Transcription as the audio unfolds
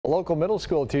local middle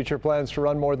school teacher plans to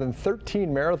run more than 13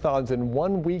 marathons in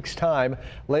 1 week's time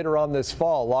later on this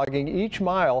fall, logging each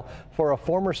mile for a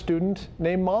former student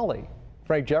named Molly.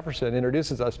 Frank Jefferson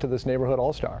introduces us to this neighborhood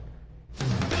all-star.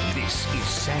 This is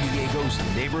San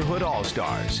Diego's Neighborhood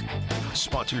All-Stars,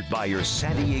 sponsored by your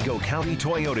San Diego County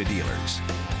Toyota dealers.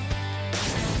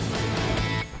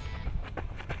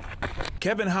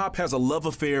 Kevin Hopp has a love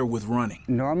affair with running.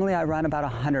 Normally I run about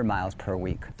 100 miles per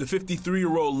week. The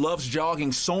 53-year-old loves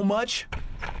jogging so much,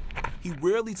 he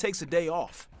rarely takes a day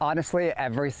off. Honestly,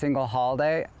 every single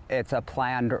holiday, it's a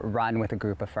planned run with a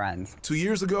group of friends. 2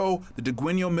 years ago, the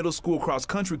DeGuino Middle School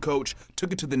cross-country coach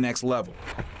took it to the next level,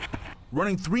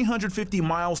 running 350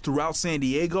 miles throughout San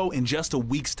Diego in just a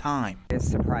week's time. It's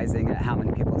surprising at how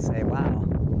many people say, wow,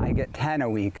 I get 10 a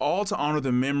week. All to honor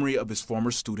the memory of his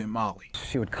former student, Molly.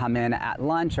 She would come in at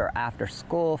lunch or after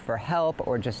school for help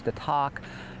or just to talk,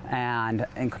 and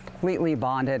completely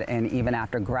bonded. And even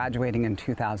after graduating in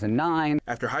 2009.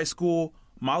 After high school,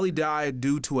 Molly died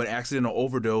due to an accidental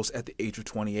overdose at the age of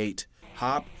 28.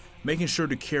 Hopp making sure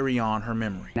to carry on her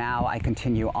memory. Now I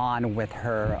continue on with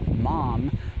her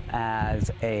mom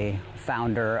as a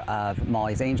founder of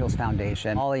Molly's Angels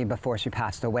Foundation. Molly, before she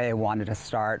passed away, wanted to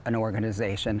start an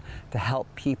organization to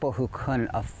help people who couldn't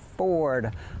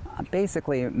afford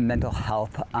basically mental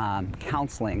health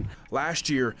counseling. Last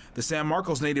year, the San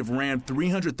Marcos native ran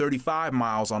 335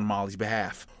 miles on Molly's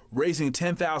behalf, raising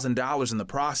 $10,000 in the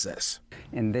process.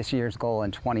 And this year's goal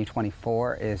in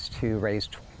 2024 is to raise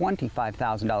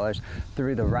 $25,000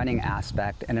 through the running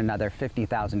aspect and another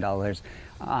 $50,000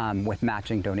 with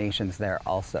matching donations there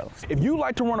also. If you'd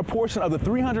like to run a portion of the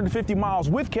 350 miles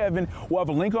with Kevin, we'll have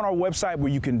a link on our website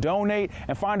where you can donate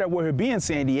and find out where he'll be in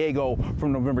San Diego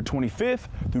from November 25th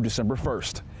through December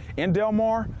 1st. In Del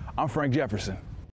Mar, I'm Frank Jefferson.